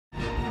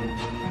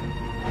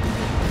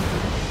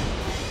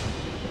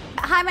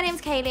Hi, my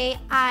name's Kayleigh.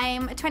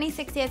 I'm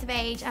 26 years of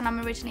age and I'm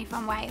originally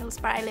from Wales,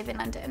 but I live in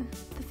London.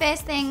 The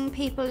first thing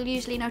people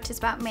usually notice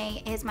about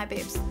me is my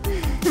boobs.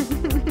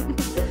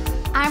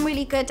 I'm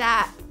really good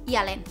at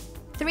yelling.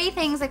 3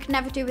 things I could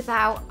never do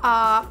without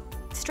are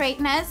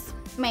straighteners,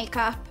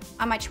 makeup,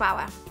 and my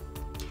chihuahua.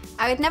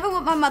 I would never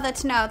want my mother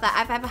to know that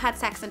I've ever had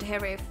sex under her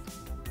roof.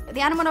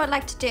 The animal I would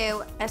like to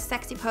do a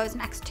sexy pose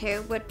next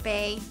to would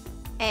be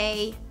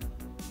a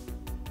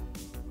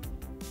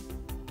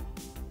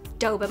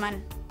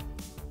Doberman,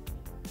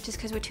 just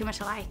because we're too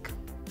much alike.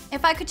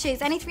 If I could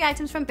choose any 3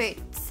 items from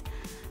Boots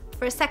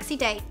for a sexy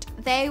date,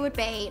 they would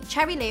be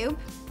cherry lube,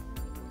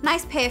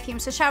 nice perfume,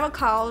 so Cheryl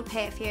Cole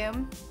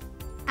perfume,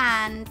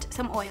 and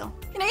some oil.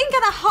 You know, you can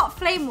get that hot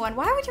flame one.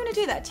 Why would you want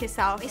to do that to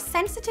yourself? It's a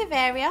sensitive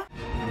area.